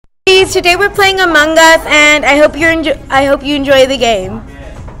guys, today we're playing Among Us, and I hope you enjoy the game.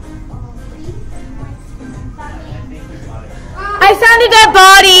 I found a dead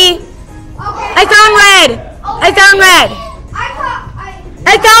body. I found red. I found red.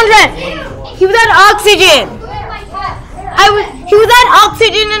 I found red. He was at oxygen. He was at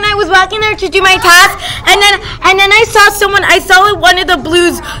oxygen, and I was walking there to do my task, and then I saw someone. I saw one of the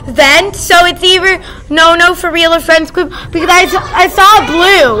blues vent, so it's either no for real or friends group, because I saw a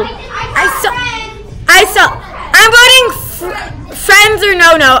blue. I'm voting friends or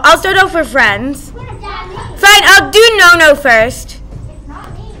no. I'll start out for friends. Fine, I'll do no first.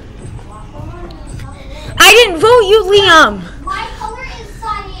 I didn't vote you, Liam. My color is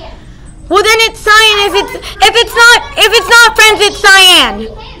cyan. Well, then it's cyan. If it's not friends, it's cyan.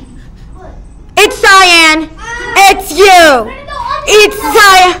 It's cyan. It's you. It's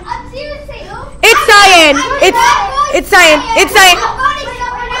cyan. It's cyan. It's cyan. It's cyan.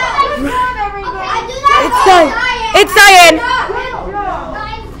 It's cyan.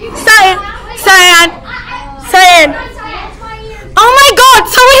 It's cyan. Cyan. Cyan. Oh my God!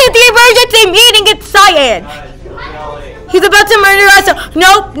 Someone hit the emergency meeting. It's cyan. He's about to murder us.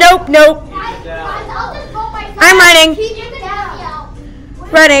 Nope. I'm running.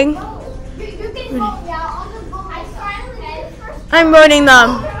 Running. I'm voting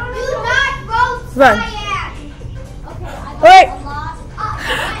them. Run. Wait.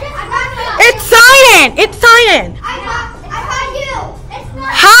 It's cyan. It's cyan.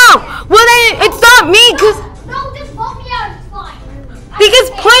 How? Well then it's not me because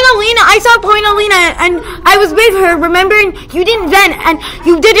Pointalina, I saw Pointalina and I was with her, remembering you didn't then, and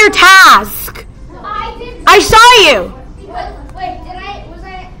you did your task. I saw you.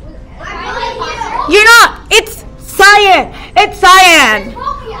 You're not. It's cyan. It's cyan.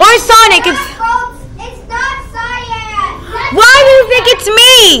 Or Sonic. It's not cyan. Why do you think it's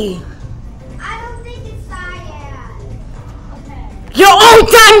me? I don't think it's cyan. You're all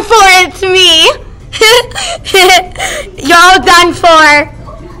done for. It's me. You're all done for.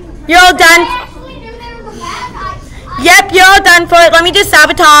 You're all done. Yep, you're all done for it. Let me just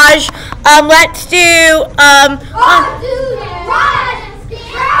sabotage. Let's do I'm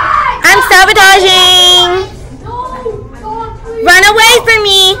sabotaging. Run away from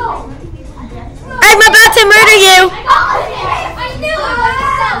me. I'm about to murder you.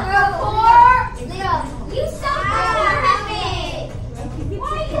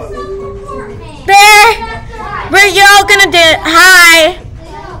 Where y'all gonna do it? Hi.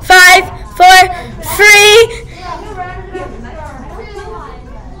 5, 4, 3.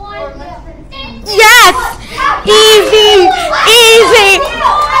 Yes. Easy.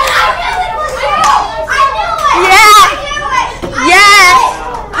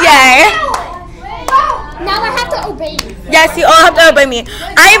 Yeah. Now I have to obey you. Yes, you all have to obey me.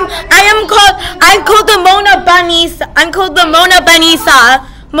 I'm called the Mona Banisa. I'm called the Mona Banisa.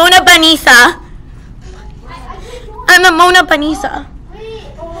 Mona Banisa. I'm a Mona Banisa.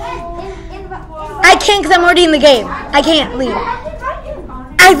 I can't because I'm already in the game. I can't leave.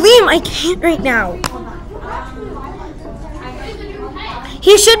 Liam, I can't right now.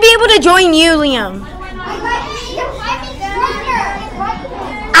 He should be able to join you, Liam.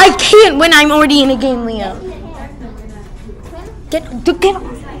 I can't when I'm already in the game, Liam. Get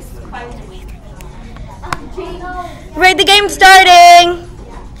Right, the game's starting.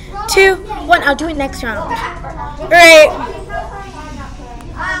 2, 1. I'll do it next round. Alright.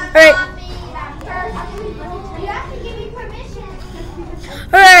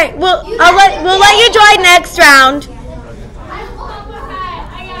 Alright, we'll let you join next round.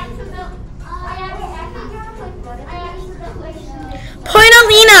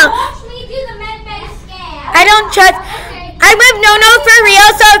 Pointalina. I don't trust. I'm with No for real,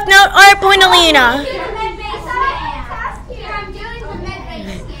 so if no or Pointalina.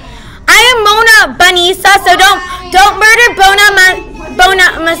 I am Mona Banisa, so don't murder Bona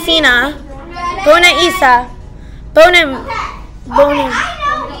Messina. Bona Isa. Bona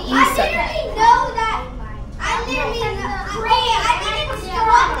Isa.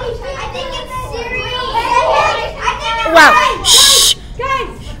 Wow. Shh.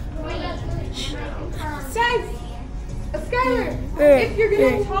 Skylar, if you're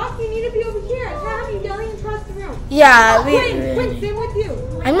gonna talk, you need to be over here. I can't have you yelling across the room. Yeah. Quinn, same with you.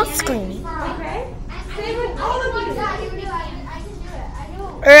 I'm not screaming. Okay? Same with all of you. I can do it.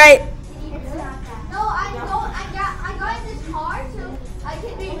 Alright. No, I got in this car, so I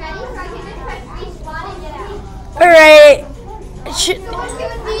can be ready, so I can just press respawn and get out. Alright.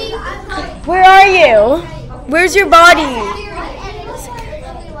 Where are you? Where's your body?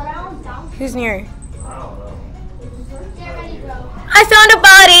 Who's near? Get ready, bro. I found a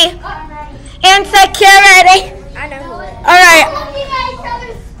body. insecurity. I know who it is. Alright. Looking at each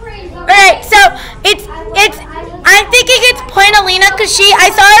other's screens. Alright, so it's I'm thinking it's Pointalina because I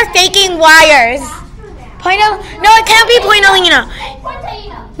saw her faking wires. No, it can't be Pointalina.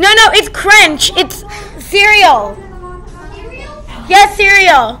 No, it's Crunch. It's cereal. Cereal? Yes,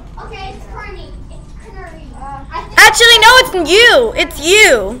 cereal. Okay, it's Kearney. It's Kearney. Actually, no, it's you. It's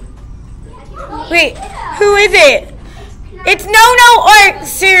you. Wait, who is it? It's No or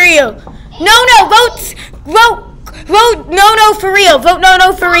cereal. No, vote No for real. Vote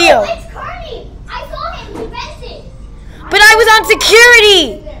No for real. It's Kearney. I saw him. He vented. But I was on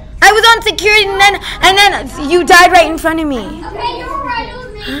security. And then you died right in front of me. Okay, you were right. It was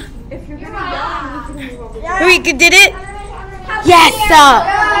me. If you're gonna yell, I need you to move over there. We did it? Yes,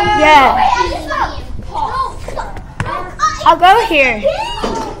 yeah. I'll go here.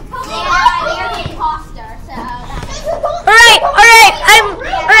 Alright.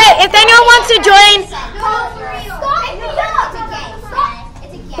 If anyone wants to join,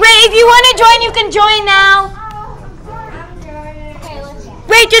 wait, if you want to join, you can join now.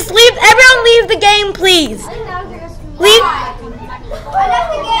 Wait, just leave. Everyone leave the game, please. Leave.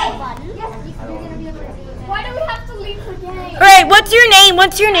 Why do we have to leave the game? Alright, what's your name?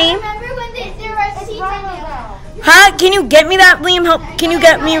 Remember when there were seats in there? Huh? Can you get me that, Liam? Can you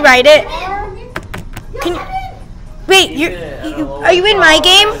get me write it? Can you? Wait, are you in my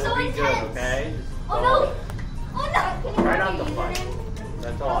game? So intense. Okay? Oh no! Oh no! Can you Right on the repeat your front. username?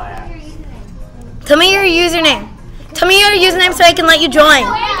 That's all I ask. Your username. Tell me your username. Tell me your username so I can let you join.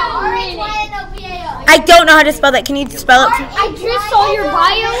 I don't know how to spell that. Can you spell it? I just saw your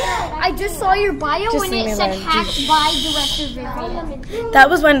bio. I just saw your bio Just when leave me it said alone. hacked by Director Vivian. That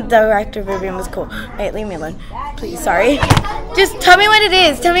was when Director Vivian was cool. Wait, leave me alone. Please, sorry. Just tell me what it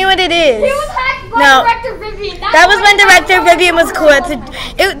is. He was hacked by No. Director Vivian. That was when Director Vivian was cool.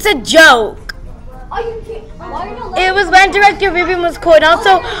 It's a joke. It was when Director Vivian was cool. And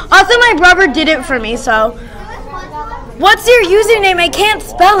also my brother did it for me, so. What's your username? I can't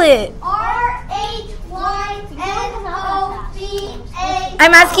spell it.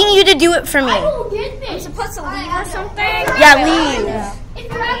 I'm asking you to do it for me. I'm supposed to leave or something? Yeah, leave. If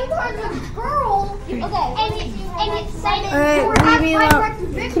you're acting towards a girl, and it said Alright, leave me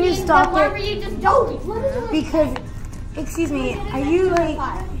alone. Can you stop why it? were you just joking? Because, excuse me, are you like?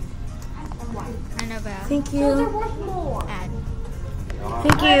 I know that. Thank you. Those are worth more.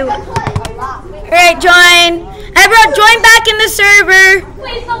 Thank you. Alright, join. Everyone, join back in the server.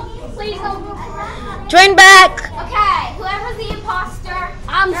 Please don't. Join back. Okay, whoever's the imposter.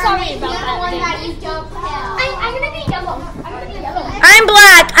 I'm sorry about that. One that you don't kill. I'm gonna be yellow. I'm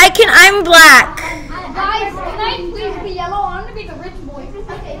black. I'm black. Guys, can I please be yellow? I'm gonna be the rich boy.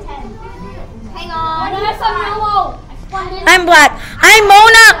 Okay, 10. Hang on. Yes, I'm yellow. I'm black. I'm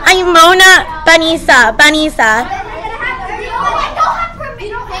Mona. Banisa.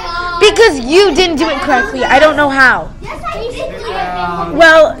 Because you didn't do it correctly. I don't know how. Yes, I did.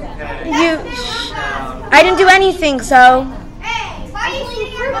 Well, I didn't do anything, so. Hey, why are you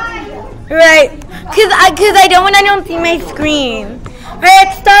shooting your mind? Right. Cause I don't want anyone to see my screen.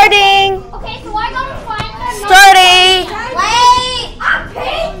 Alright, starting. Okay, so I gotta find them. Starting. Wait, I'm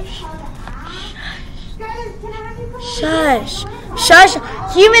pink. Shush.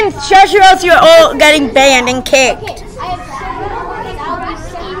 Humans, shush or else you're all getting banned and kicked. I have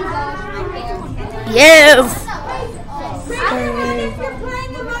 7 Yes. If you're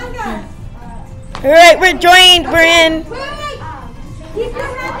playing Among Us. Alright, we're joined. We're in. Wait. Keep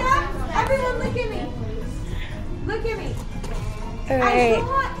your hand up. Everyone look at me. Look at me. I'm Alright.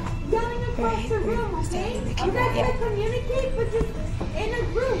 not yelling across the room, okay? You guys can communicate, but just in a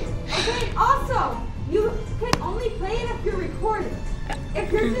group. Okay, and also, you can only play it if you're recording.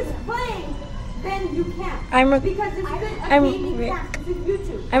 If you're just playing, then you can't. Because this isn't a gaming chat, this is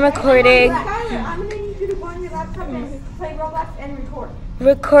YouTube. I'm recording. Skylar, I'm gonna need you to go on your laptop and play Roblox and record.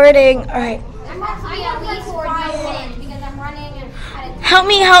 Recording. Alright. I must be at least 5 minutes because I'm running and Help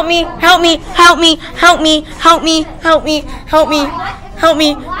me. I'm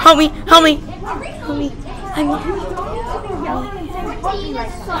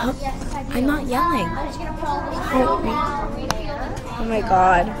not yelling. Help me. Oh my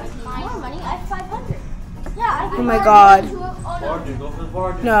god. More money? I have 500. Yeah, Oh my god. Bargain, go for the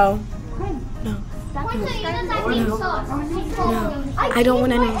bargain. No. No. I don't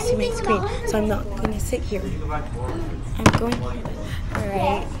want anyone to see my screen, so I'm not going to sit here. I'm going here.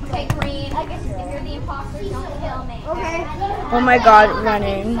 Alright. Okay, Green. I guess if you're the imposter, don't kill me. Okay. Oh my god,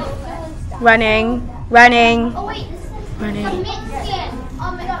 running. Oh wait, Running. submit scan.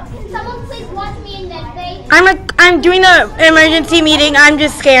 Oh my god. Can someone please watch me and then they? I'm doing the emergency meeting. I'm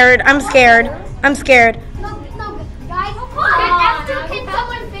just scared. I'm scared. I'm scared. No, guys. Can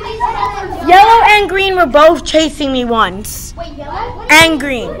someone finish it? Yellow and green were both chasing me once. Wait, yellow? And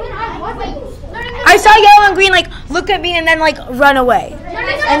green. I saw yellow and green like look at me and then like run away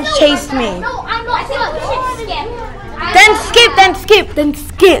and chased me. No, I'm not. Then skip.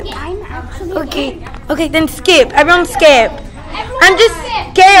 Okay, then skip. Everyone skip. I'm just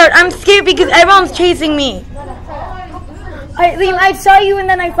scared. I'm scared because everyone's chasing me. Alright, Liam, I saw you and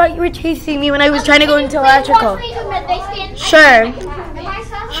then I thought you were chasing me when I was trying to go into electrical. Sure.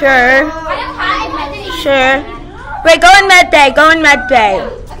 Wait, go in med bay. Go in med bay.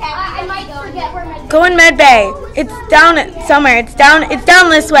 Go in med bay. It's down somewhere. It's down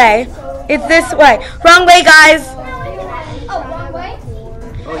this way. It's this way. Wrong way, guys.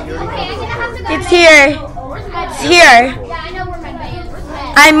 It's here. It's here.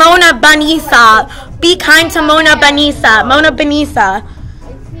 I'm Mona Banisa. Be kind to Mona Banisa. Mona Banisa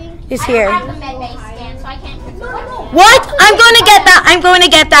is here. What? I'm going to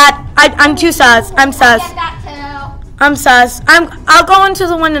get that. I'm too sus. I'm sus. I'll go into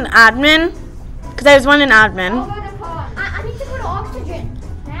the one in admin. Because there's one in admin. I need to go to oxygen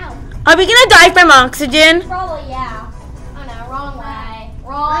now. Are we going to die from oxygen? Probably, yeah. Oh no, wrong way.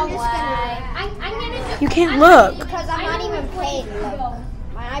 I'm gonna You can't look. because I'm not even playing.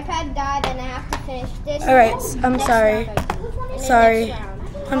 My iPad died and I have to finish this. Alright, I'm sorry.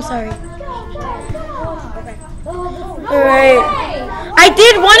 I'm sorry. Alright. I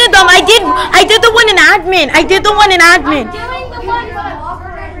did one of them. I did the one in admin. Doing the one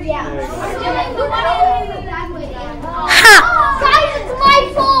yeah. I'm doing the one Ha! Guys, it's my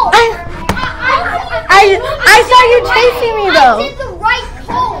fault. I saw you chasing me though. I did the right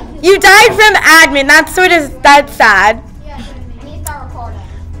code. You died from admin. That's sad. Yeah. I need to start recording.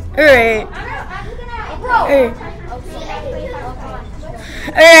 Alright. Bro.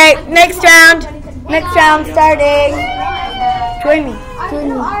 Alright, next round starting. Join me.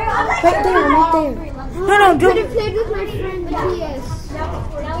 Right there. No, don't. Played with my friend Matthias.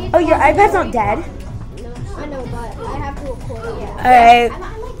 Oh, your iPad's not dead? I know, but I have to record it. Alright.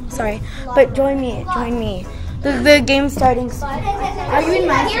 Sorry. But join me. The game's starting soon. Are you in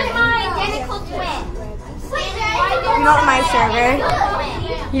my Here's my identical twin. You're not in my server.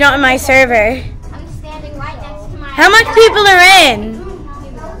 You're not in my server. I'm standing right next to my. How much people are in?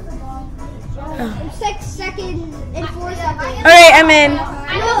 6 seconds and 4 seconds. Alright, I'm in. I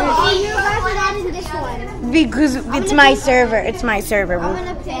know. You guys are not in this one. Because it's my server. I'm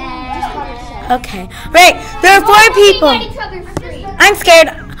gonna pick. Just call it Okay. Right. There are 4 people. I'm scared.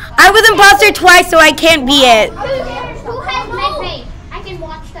 I was imposter twice, so I can't be it. Who has MedBay? I can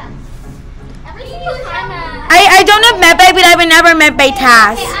watch them. Every single time. I don't have medbay, but I would never medbay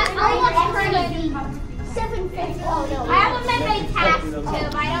task. I'll watch her. 750. Oh no. I have a MedBay task too,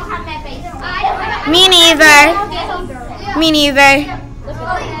 but I don't have MedBay. Me neither.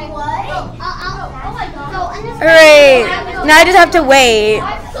 Alright. Now I just have to wait.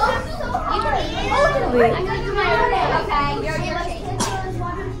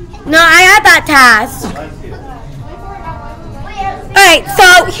 No, I had that task. Alright,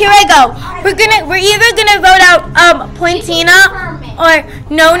 so here I go. We're either gonna vote out Pointina or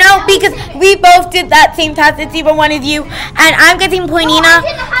No because we both did that same task. It's either one of you, and I'm guessing Pointina.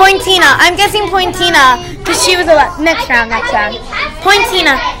 I'm guessing Pointina because she was next round.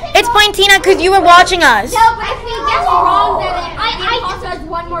 Pointina. It's Pointina because you were watching us. No, but if we guess wrong, then I also has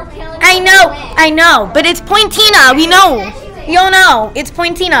one more kill. I know, but it's Pointina. We all know. It's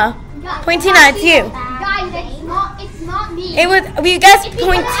Pointina. Pointina, it's you. Guys, it's not me. It was. We guessed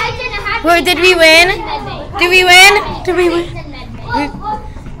point. Well, did we win?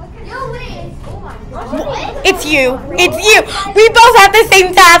 It's you. We both have the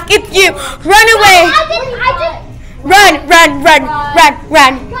same task. It's you. Run away. I didn't. Run.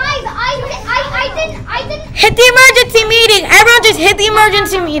 Guys, I didn't. Hit the emergency meeting. Everyone just hit the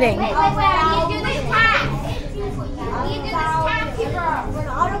emergency meeting. Wait. I need to do this task.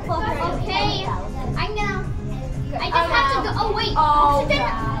 Okay. I just have to go. Oh wait. It's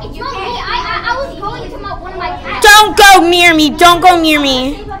not me. I was going to one of my tasks. Don't go near me.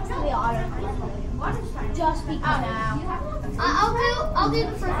 Just because. I'll do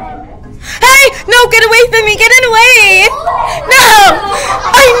the first one. Hey! No, get away from me! Get it away! No!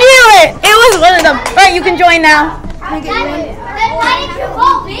 I knew it! It was one of them. Alright, you can join now. Then why did you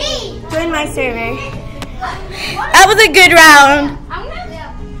vote me? Join my server. That was a good round.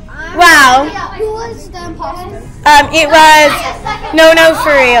 Wow. Who was the imposter? It was No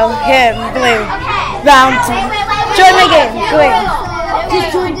for real. Him, Blue. Round 2. Join my game. Go in.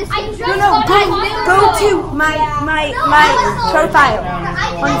 Go to my profile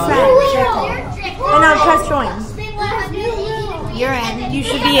on Snap.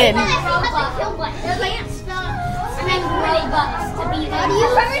 be in.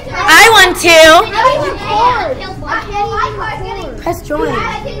 I want to. Press join.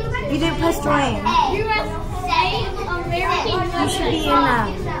 You didn't press join. You should be in now.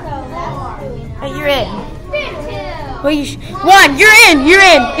 Oh, you're in. Well, one. You're in. You're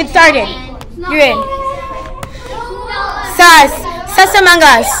in. It started. You're in. Sus. Sus Among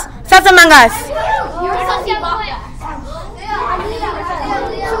Us. Sus Among Us.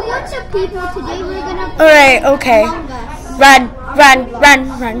 People today we're gonna All right. Okay. Run. Run. Run.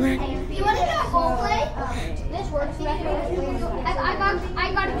 Run. Run. You want to do a role play? This works. I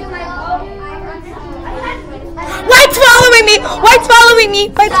got to do my own. White's following me. White's following me.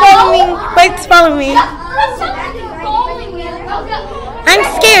 White's following me. White's following me. I'm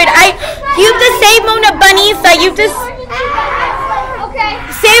scared. You have to save Mona Banisa. You have to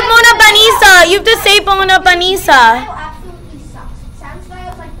save Mona Banisa. You have to save Mona Banisa.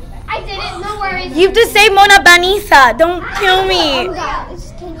 I did it. No worries. You have to save Mona Banisa. Don't kill me.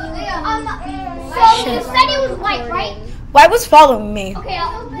 So you said it was white, right? White was following me. Okay.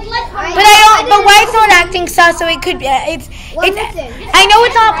 But but White's not acting sus, so it could be. It's. I know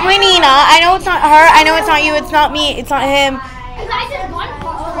it's not Winina. I know it's not her. I know it's not you. It's not me. It's not him.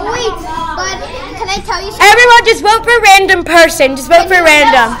 Wait, but can I tell you something? Everyone, just vote for a random person. Just vote for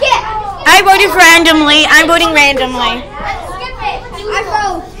random. I voted for randomly. I'm voting randomly. I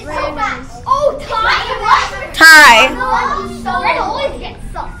vote random. Oh, tie. Tie. Red always gets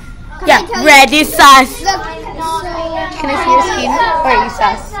sus. Yeah, red is sus. Look, Can I see your skin? Or are you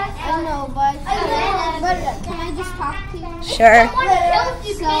sus? I don't know, but can I just talk to you? Sure.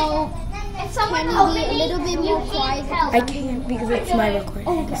 So, can you be a little bit more quiet? I can't because it's my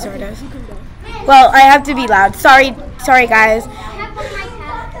recording, sort of. Well, I have to be loud. Sorry, guys.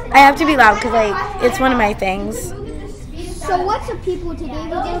 I have to be loud because it's one of my things. So what's up, people? Today we're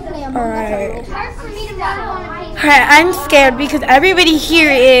gonna play Among Us. Alright, I'm scared because everybody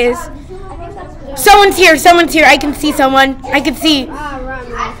here is. Someone's here. Someone's here. I can see someone. I can see.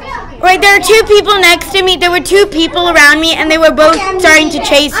 Right, there are two people next to me. There were two people around me, and they were both starting to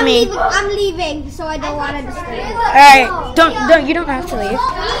chase me. I'm leaving, so I don't want to disturb you. Alright, you don't have to leave.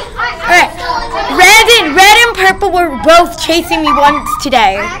 Alright, red and purple were both chasing me once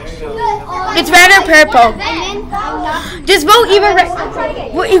today. It's red or purple. Just vote either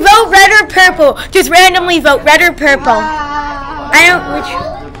vote red or purple. Just randomly vote red or purple. I don't which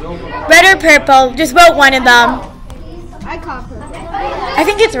red or purple. Just vote one of them. I call purple. I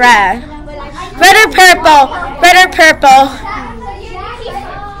think it's red. Red or purple. Red or purple.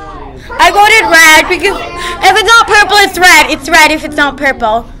 I voted red because if it's not purple, it's red. It's red if it's not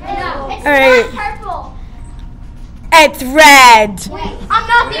purple. Alright. It's red. I'm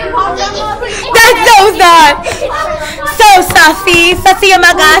not the imposter. That's so sus. So sussy. Sussy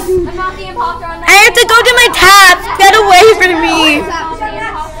Among Us. I'm not the imposter. I have to go to my tabs. Get away from me.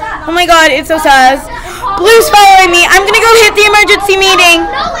 Oh my god, it's so sus. Blue's following me. I'm gonna go hit the emergency meeting.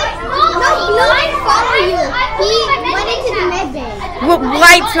 No, Blue didn't follow you. He went into the med bay.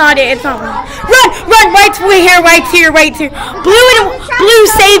 White's not it. It's not White. Run! White's here. White's here. Blue,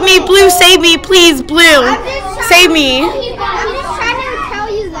 save me. Blue, save me, please. Blue, save me. I'm just trying to tell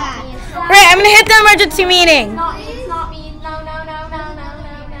you that. Right, I'm gonna hit the emergency meeting. It's not me. No.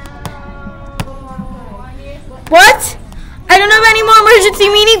 What? I don't have any more emergency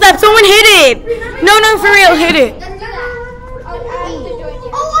meetings left. Someone hit it. No, for real, hit it. Let's do that.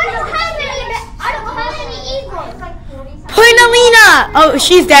 Oh, I don't have any eagles. Point Alina. Oh,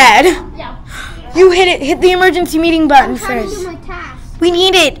 she's dead. Yeah. You hit the emergency meeting button first. My task. We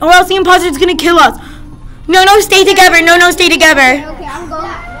need it, or else the imposter's gonna kill us. No, stay together. No, stay together. Okay, I'm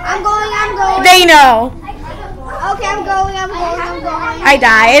going. They know. Okay, I'm going. I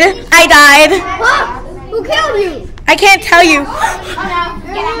died. Huh? Who killed you? I can't tell you.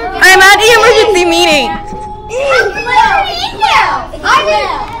 I'm at the emergency meeting.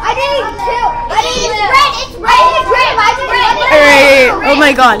 I didn't kill. It's red. Alright. Oh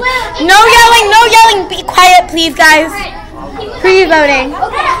my god. No yelling. Be quiet, please, guys. Please voting.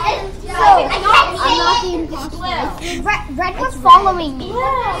 I'm not the imposter. Red was following me.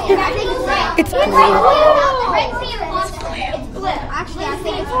 It's blue. It's blue. Actually, I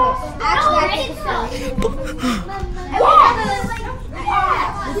think it's blue.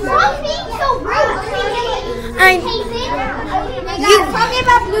 Stop being so rude. You tell me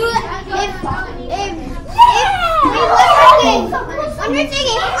about blue.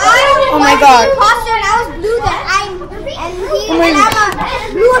 Oh my god. Imposter and I was blue then. I'm a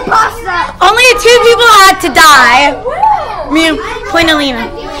blue imposter. Only 2 people had to die. Me and Point Alina.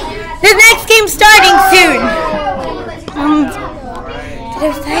 The next game's starting soon.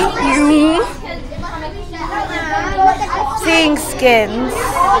 Yes, thank you. Seeing skins.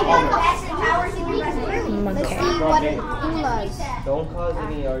 Okay. Don't cause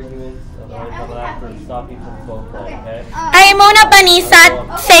any arguments after stop you from phone call, okay? Ay, Mona Panisa.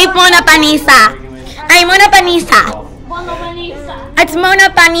 Save Mona Panisa. Ay, Mona Panisa. It's Mona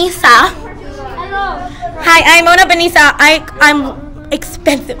Panisa. Hi, I'm Mona Panisa. I'm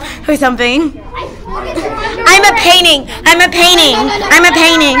expensive or something. I'm a painting. I'm a painting. I'm a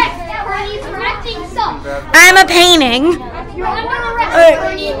painting. I'm a painting.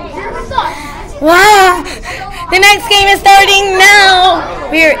 Wow. The next game is starting now.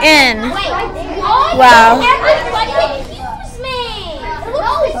 We're in. Wow.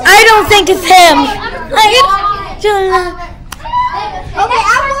 I don't think it's him. I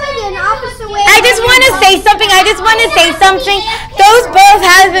just want to say something. Those both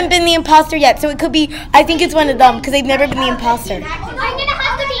haven't been the imposter yet, so it could be. I think it's one of them because they've never been the imposter. I'm gonna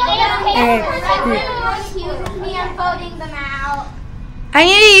have to be me and voting them out. I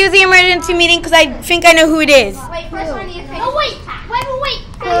need to use the emergency meeting because I think I know who it is. Wait, first one needs to take. Oh wait.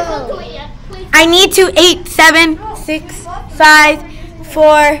 I need to 8, 7, 6, 5,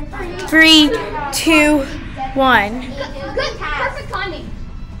 4, 3, 2, 1. Good, perfect timing.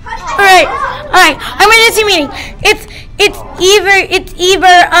 All right. Emergency meeting. It's either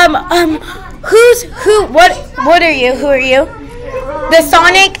what are you? Who are you? The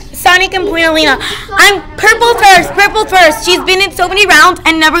Sonic and Puenalina. I'm purple first. She's been in so many rounds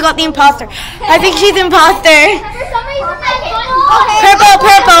and never got the imposter. I think she's imposter.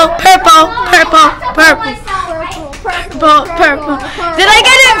 Purple. Did I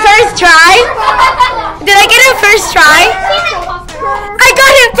get it first try? I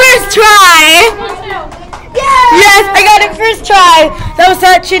got it first try. Yes, I got it first try. That was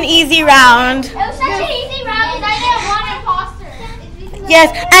such an easy round. It was such an easy round because I didn't want an imposter.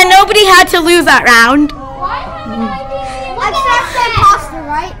 Yes, and nobody had to lose that round. I'm the imposter,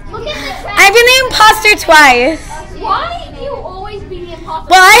 right? Look at the track. I've been the imposter twice. Why do you always be the imposter?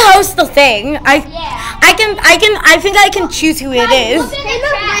 Well, I host the thing. I think I can choose who it is. Hey,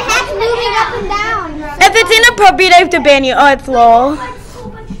 look, my hat's moving up and down. If it's inappropriate, I have to ban you. Oh, it's lol.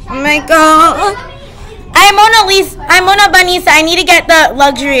 Oh my god. I'm Mona Banisa. I need to get the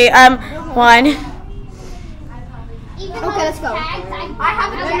luxury one. Okay, let's go. I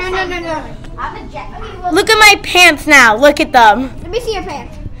have a jet. Look at my pants now. Look at them. Let me see your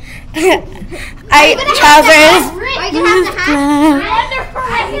pants. Trousers.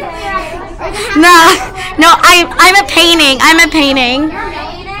 No, I'm a painting.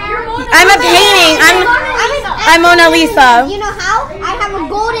 I'm Mona Lisa. You know how? I have a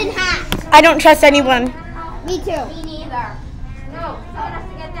golden hat. I don't trust anyone. Me too. Me neither. No, someone has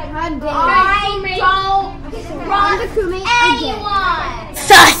to get that. I don't trust anyone.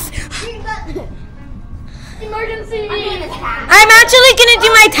 Sus. Emergency. I'm actually gonna do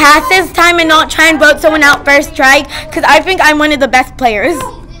my task this time and not try and vote someone out first try because I think I'm one of the best players. This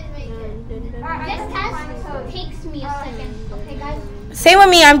task takes me a second. Okay, guys. Same with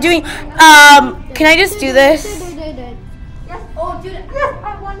me. I'm doing. Can I just do this? Yes. Oh, dude. Yes,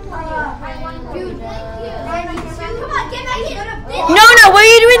 I won for you. Dude, thank you. Come on, get back here. No. Were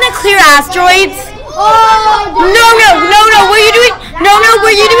you doing the clear asteroids? Oh, No. Were you doing? No.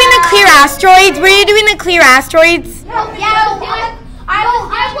 Were you doing the clear asteroids? Were you doing the clear asteroids? Yeah, I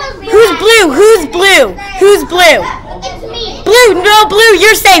was. Who's blue? Who's blue? It's me. Blue.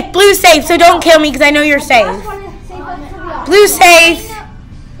 You're safe. Blue's safe. So don't kill me because I know you're safe. Blue safe.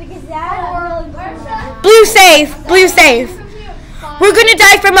 Blue safe. We're gonna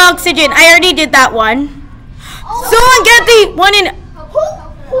die from oxygen. I already did that one. Someone get the one in.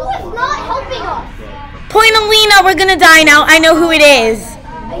 Who is not helping us? Pointalina, we're gonna die now. I know who it is. I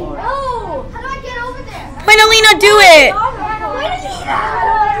know. How do I get over there? Pointalina, do it.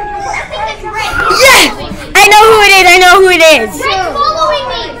 Yes! I know who it is. Red's following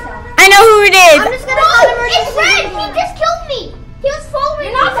me. I know who it is. I'm just gonna it's Red. He just killed me. He was following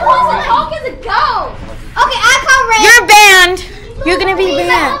me. You're not supposed to talk as a go. Okay, I call Red. You're banned. You're gonna be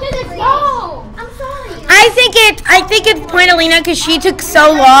banned. I'm sorry. I think it's Pointalina because she took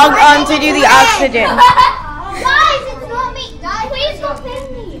so long to do the oxygen. Guys, it's not me. Please don't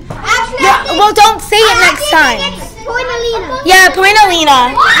ban me. Actually, Yeah, well, don't say it next time. Pointalina. Yeah,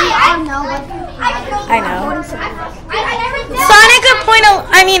 Pointalina. I know. I know. I never did. Sonic or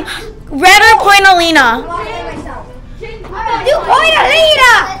Red or Pointalina? Do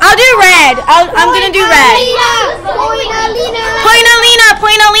Pointalina. I'll do Red. I'm gonna do Red.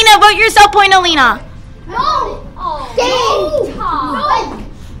 Pointalina, vote yourself, Pointalina. No. Dang.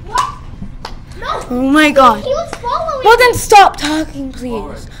 Oh my god. He was following Well, then stop talking,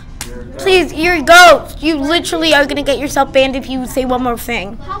 please. Please, you're a ghost. You literally are gonna get yourself banned if you say one more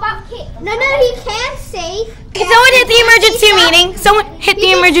thing. How about Kit? No, he can't say. Can someone hit the emergency meeting? Someone hit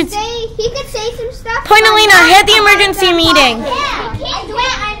the emergency. He could say some stuff. Pointalina, hit the emergency meeting. Yeah, we can't do it.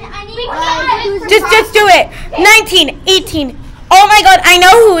 Just do it. 19, 18. Oh my God, I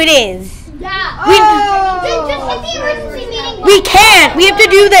know who it is. Yeah. Just hit the emergency meeting. We can't. We have to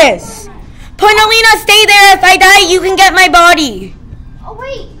do this. Pointalina, stay there. If I die, you can get my body. Oh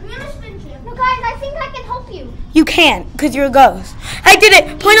wait, no guys, I think I can help you. You can't, because you're a ghost. I did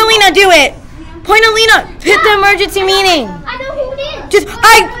it. Pointalina, do it. Pointalina, hit the emergency meeting. I know who it is. Just,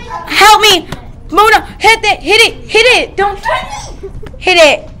 help me. Mona, hit it. Don't, hit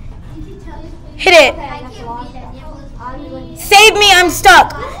it. Hit it. Save me, I'm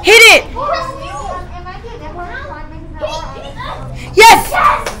stuck. Hit it. Yes.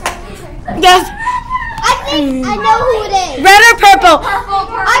 Yes. I know who it is. Red or purple? I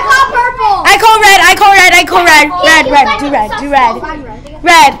call purple. I call red. Red. Do red.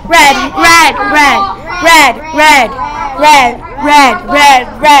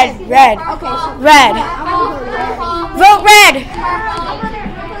 Red. Vote red.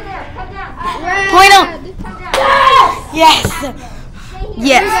 Pointal. Yes.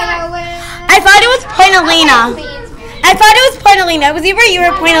 I thought it was Pointalina. It was either you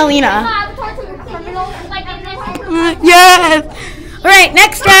or Pointalina. Yes. All right,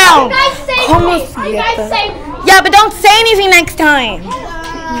 next round. Yeah, but don't say anything next time.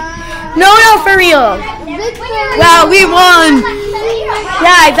 No, for real. Wow, we won.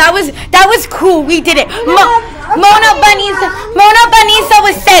 Yeah, that was cool. We did it. Mona Banisa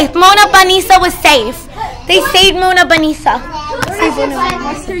was safe. They saved Mona Banisa.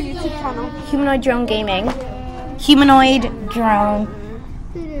 What's your YouTube channel? Humanoid Drone Gaming. Humanoid Drone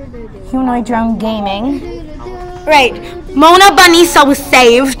Gaming. Right. Mona Banisa was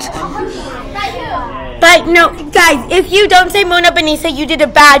saved. But no, guys, if you don't say Mona Banisa, you did a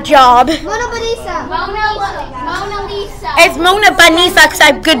bad job. Mona Lisa. It's Mona Banisa because I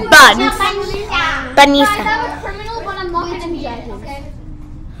have good buns. Banisa.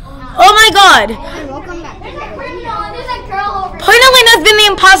 Oh my God. Welcome back. There's a girl over there. Pointalina's been the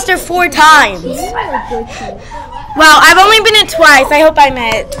imposter 4 times. Wow, I've only been it twice. I hope I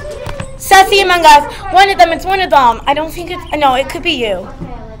met. Sassy Among Us. It's one of them. I don't think it's, no, it could be you.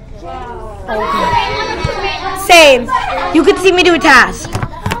 Same. You could see me do a task.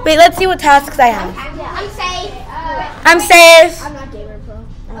 Wait, let's see what tasks I have. I'm safe. I'm not gamer pro.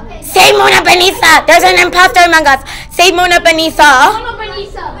 Save Mona Banisa. There's an imposter among us. Save Mona Banisa.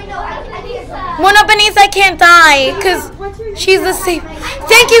 Mona Banisa can't die because she's the safe.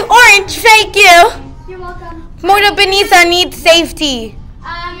 Thank you, Orange. Thank you. You're welcome. Mona Banisa needs safety.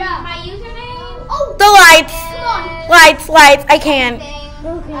 My username? The lights. Lights. I can't.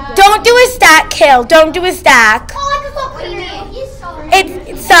 Don't do a stack kill. Don't do a stack. Oh, I just saw clear.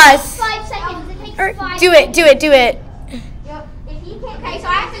 It's sus. 5 seconds. It takes 5 seconds. Do it. Yep. Okay, so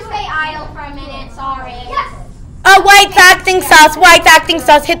I have to stay idle for a minute. Sorry. Yes. White's acting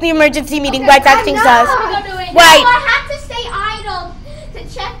sus. Hit the emergency meeting. White's acting sus. White. No, I have to stay idle to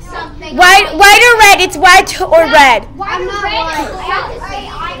check something. White or red? It's white or red. I'm not red. I have to stay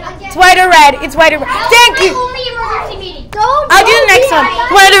idle. It's white or red. Thank you. Only emergency meeting. I'll do the next one.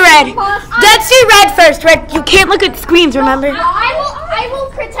 White or red? Let's do red first. Red. You can't look at screens, remember? I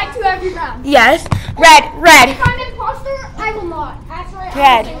will protect you every round. Yes. Red. If I'm imposter, I will not.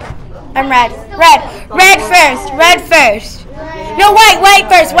 Red. I'm red. Red first. No, white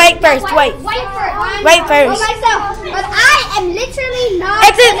first. White first. White first. Myself, but I am literally not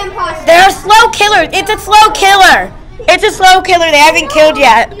an imposter. They're a slow killer. It's a slow killer. They haven't killed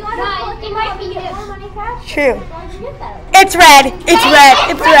yet. It might be you. True. It's red.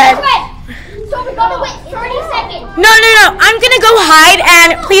 So we're gonna wait 30 seconds. No. I'm gonna go hide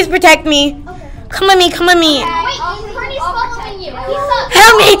and please protect me. Come with me. Wait, Bernie's following you.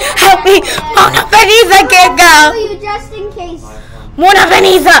 Help me. Mona Banisa can't go. You just in case. Mona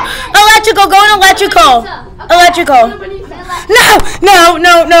Banisa. Electrical. Go in electrical. No.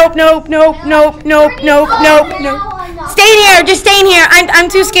 Stay in here. Just stay in here. I'm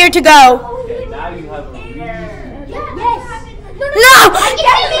too scared to go. Okay, now you have a reason. No!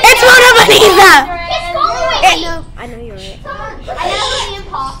 It's Mona Banisa! I know you're right. I know who the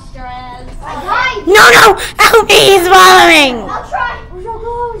imposter is. No! Help me! He's following! I'll try.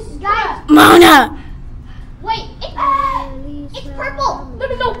 Guys. Mona! Wait, it's purple.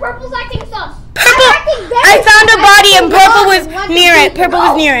 No, purple's acting sus. Purple! I found a body and purple was near it. It's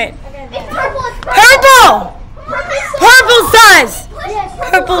purple. Purple sus! Yes,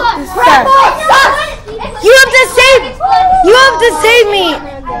 Purple sus. sus. You have to save... You have to save me.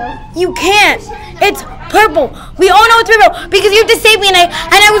 You can't. It's purple. We all know it's purple because you have to save me, and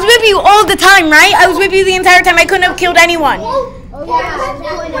I was with you all the time, right? I was with you the entire time. I couldn't have killed anyone. When I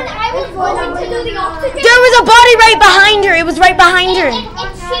was going to do the oxygen, There was a body right behind her. It was right behind her. and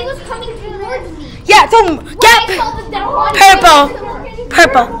she was coming towards me. Yeah, so get I saw the dead one.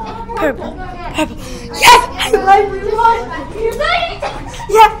 purple. Yes!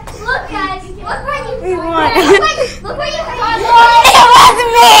 Yeah. Look, guys. Look where you We won. Look where you got It was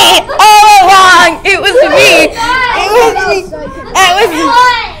me all along. It was me.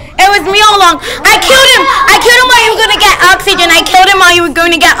 It was me all along. I killed him while you were going to get oxygen. I killed him while you were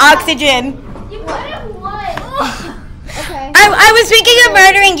going to get oxygen. You would have won. I was thinking of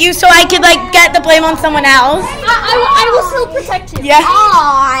murdering you so I could like get the blame on someone else. I will still protect you. Yeah.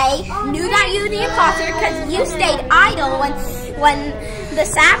 I knew that you were the imposter because you stayed idle when the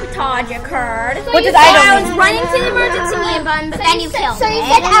sabotage occurred. What does I idle was mean? running to the emergency meeting button, but then you killed So me. you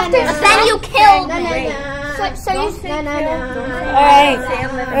said after. But then you killed me. So you said. Alright.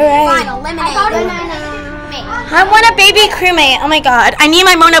 Fine, eliminate me. I want a baby crewmate. Oh my god. I need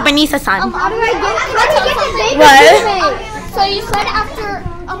my Mona Benisa son. How do I get the baby What? crewmate? So you said after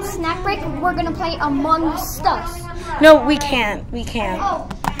snack break we're gonna play Among Us. No, we can't. We can't. Oh,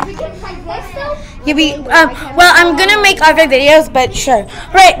 we can play this though. Well, I'm gonna make other videos, but sure.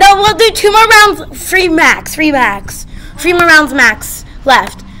 Right, no, we'll do 2 more rounds. Free max. 3 more rounds max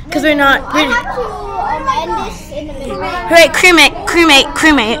left. Because we're not. I have to end this in a minute. Right, crewmate.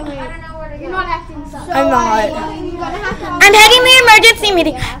 You're not acting so. I'm not. You're gonna have to. I'm heading the emergency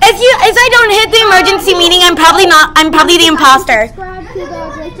meeting. If I don't hit the emergency meeting, I'm probably the imposter.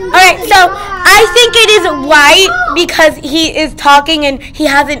 Alright, so I think it is white because he is talking and he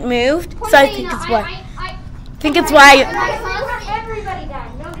hasn't moved. So I think it's white. I think it's white. Everybody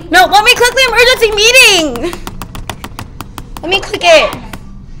died. Nobody. No, let me click the emergency meeting. Let me click it.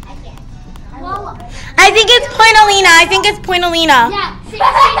 Well, I think it's Point Alina. yeah.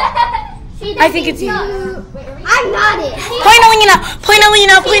 I think it's you. I'm not it. Point Alina.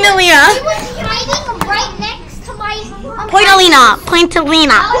 He was hiding right next to my. Point Alina. Point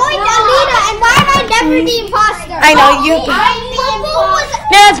Alina, and why am I never the imposter? I know you.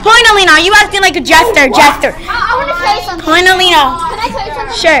 No, it's Point Alina. You acting like a jester. I want to say something. Point Alina. Can I tell you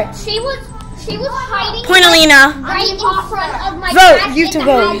something? Sure. She was hiding Point Alina. right in front of my Vote. back You have to in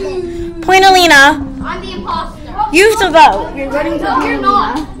the vote. house. Point Alina. I'm the imposter. You have to vote. You're voting for me. You're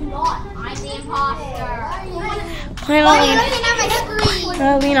not. I'm the imposter. Point Alina. Point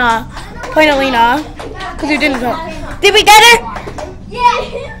Alina. Point Alina. Because you didn't vote. Did we get it?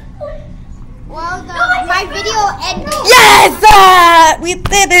 Yeah. Well, my video ended. Yes! We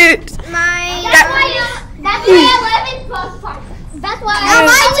did it. That's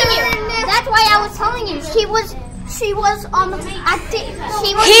why I was telling you. She was on the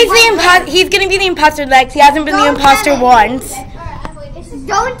He's gonna be the imposter, Lex. He hasn't been the imposter once.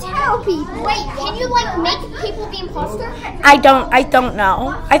 Don't tell people. Wait, can you like make people the imposter? I don't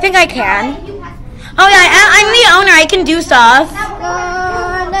know. I think I can. Oh yeah, I'm the owner. I can do stuff.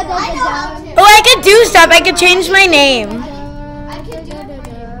 Oh, I could do stuff. I could change my name. I can do it.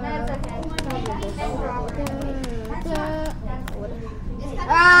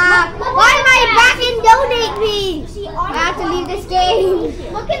 Why am I back in donate me? I have to leave this game.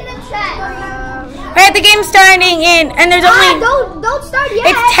 Look in the chat. Alright, the game's starting and there's only Don't start yet.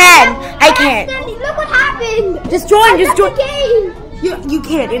 It's 10. I can't. Look what happened. Just join. That's the game. You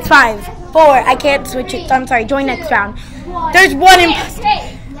can't. It's 5, 4. I can't switch it. I'm sorry. Join next round. There's one imposter.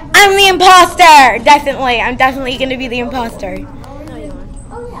 I'm the imposter. Definitely. I'm definitely gonna be the imposter.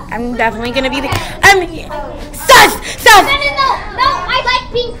 I'm definitely gonna be the. Sus. No, I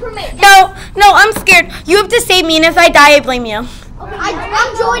like being crewmate. No, I'm scared. You have to save me, and if I die, I blame you.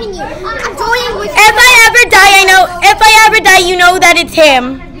 I'm joining you. I'm joining with you. If I ever die, If I ever die, you know that it's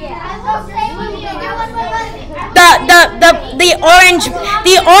him.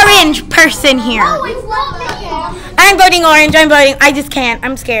 The orange person here. Oh, it's not me. I'm voting orange. I just can't.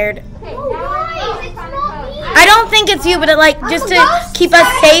 I'm scared. Guys, it's not me. I don't think it's you, but just to keep us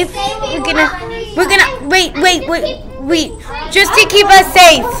safe, we're gonna wait. Just to keep us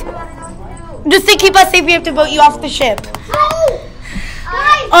safe. Just to keep us safe, we have to vote you off the ship.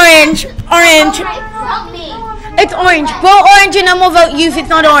 Orange. Help me. It's orange. Vote orange and then we'll vote you if it's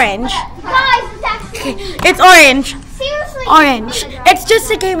not orange. Guys, it's actually It's orange. seriously. Orange. It's just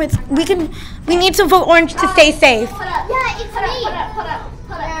a game. We need to vote orange to stay safe. Yeah, it's me.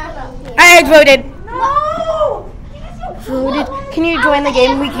 I voted. No. Voted. Can you join the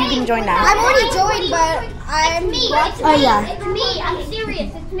game? You can join now. I've already joined, but I'm me. Oh, yeah. It's me. I'm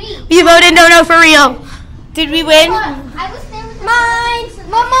serious. It's me. You voted? No, for real. Did we win? I was Mine.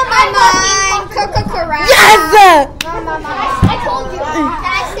 Mine. Coca Corral. Yes! I told you. Can I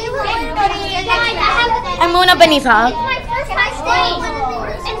stay with everybody? I'm Mona Benita. It's my first time playing.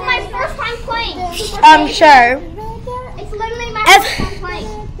 It's my first time playing. I'm sure. It's literally my As- first time playing.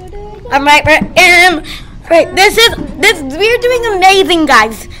 I'm right. Right. We're doing amazing,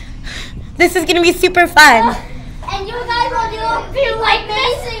 guys. This is gonna be super fun. And you guys will do like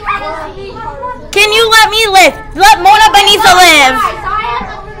this. Can you let me live? Let Mona Benita live.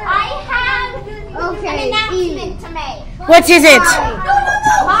 I have an announcement to make. What is it?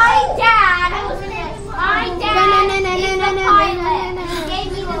 My dad is the pilot. He gave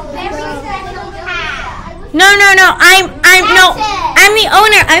me this very special hat. No. I'm the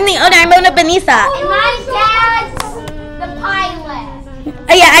owner. I'm Mona Benita. And my dad's the pilot.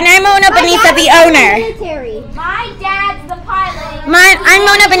 Yeah, and I'm Mona Benita, the owner. My dad's the pilot. I'm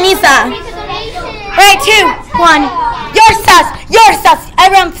Mona Benita. Right, 2, 1. You're sus.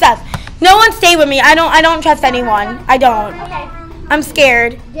 Everyone's sus. No one stay with me. I don't trust anyone. I don't. I'm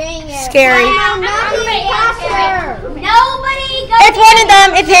scared. Scary. Nobody goes. It's one of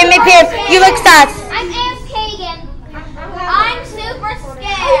them. It's him. You look sus. I'm Aunt Pagan. I'm super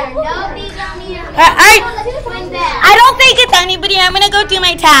scared. Nobody got me. I don't think it's anybody. I'm gonna go do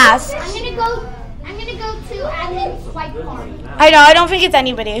my task. I'm gonna go to admin swipe party. I know. I don't think it's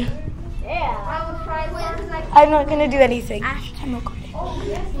anybody. Yeah. I will try with. I'm not gonna do anything. I'm recording.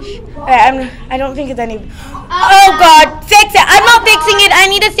 Alright, I don't think it's anybody. Oh God, fix it! I'm not fixing it. I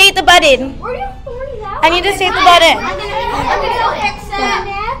need to state the button. Where do you I need to state the button. I'm gonna go fix it.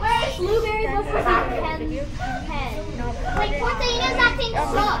 Where's Blueberry Buffalo pen? Like, Portina's acting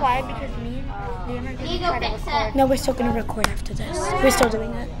sucks. You go fix it. No, we're still gonna record after this. We're still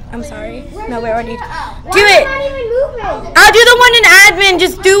doing it. I'm sorry. No, we already do it. I'm not even moving. I'll do the one in admin.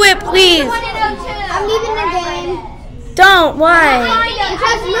 Just do it, please. I'm leaving the game. Don't. Why?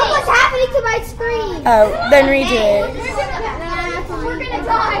 Because look what's happening to my screen. Oh, then redo it. We're gonna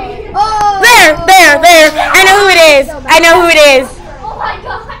die. Oh. There. I know who it is. Oh my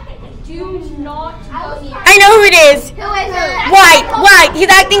god. Do not go near. I know who it is. Who is it? White. He's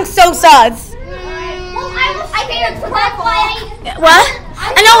acting so sus. Well, I figured that's why What?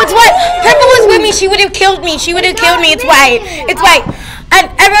 I know it's white. Purple was with me. She would have killed me. It's white. And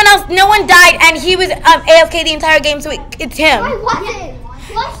everyone else, no one died, and he was AFK the entire game, so it's him. I wasn't.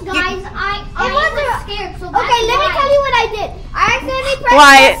 Plus, guys, I was scared. So okay, let me tell you what I did. I accidentally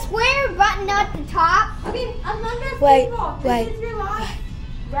pressed the square button at the top. Okay, Among Us Wait, people, wait. this is your last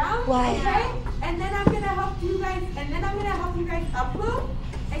round, Why? okay? And then I'm gonna help you guys, upload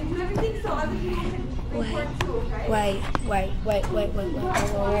and do everything so other people can record too, okay? Wait.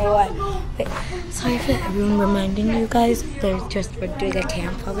 Sorry for everyone reminding you guys. We're doing a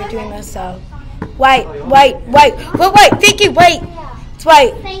camp while we're doing this, so. Wait. Thank you, wait. It's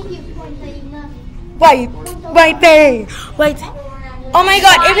white. Thank you for saying that. White thing. Wait. Oh my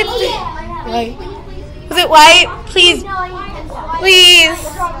god, if it's. Wait. Is it white? Please.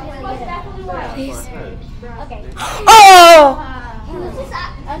 Oh!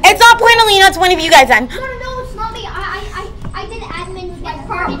 It's not Pointalina, it's one of you guys then. No, it's not me. I did admin like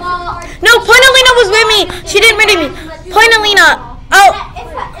party. No, Pointalina was with me. She didn't murder me. Pointalina. Oh,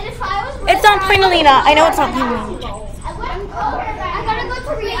 it's not Pointalina. I know it's not Pointalina. I gotta go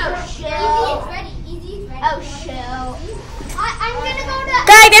to Rio. Easy. Oh, show. I'm gonna go to.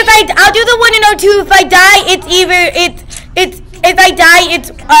 Guys, I'll do the 1 and 02. If I die, if I die, it's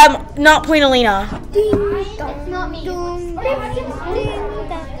not Pointalina. It's not me.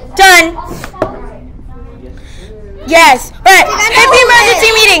 Done. Yes. Right. Happy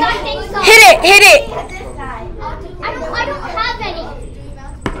emergency meeting. Hit it. I don't have any.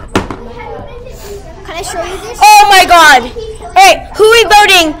 Can I show you this? Oh my god. Hey, who are we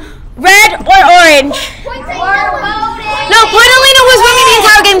voting? Red or orange? No, Pointalina was with me the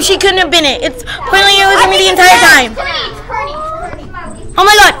entire game. She couldn't have been it. Pointalina was with me the entire time. Oh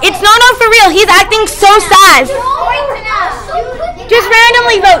my god, it's not for real. He's acting so sad. Just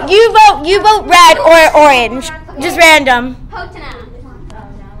randomly vote. You vote red or orange. Just random.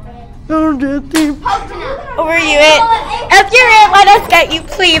 Over you it. If you're it, let us get you,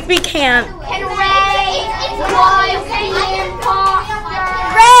 please. We can't.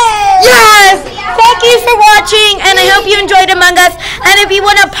 Yes! Thank you for watching, and I hope you enjoyed Among Us. And if you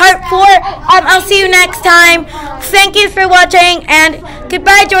want a part 4, I'll see you next time. Thank you for watching, and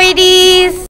goodbye, Droidies.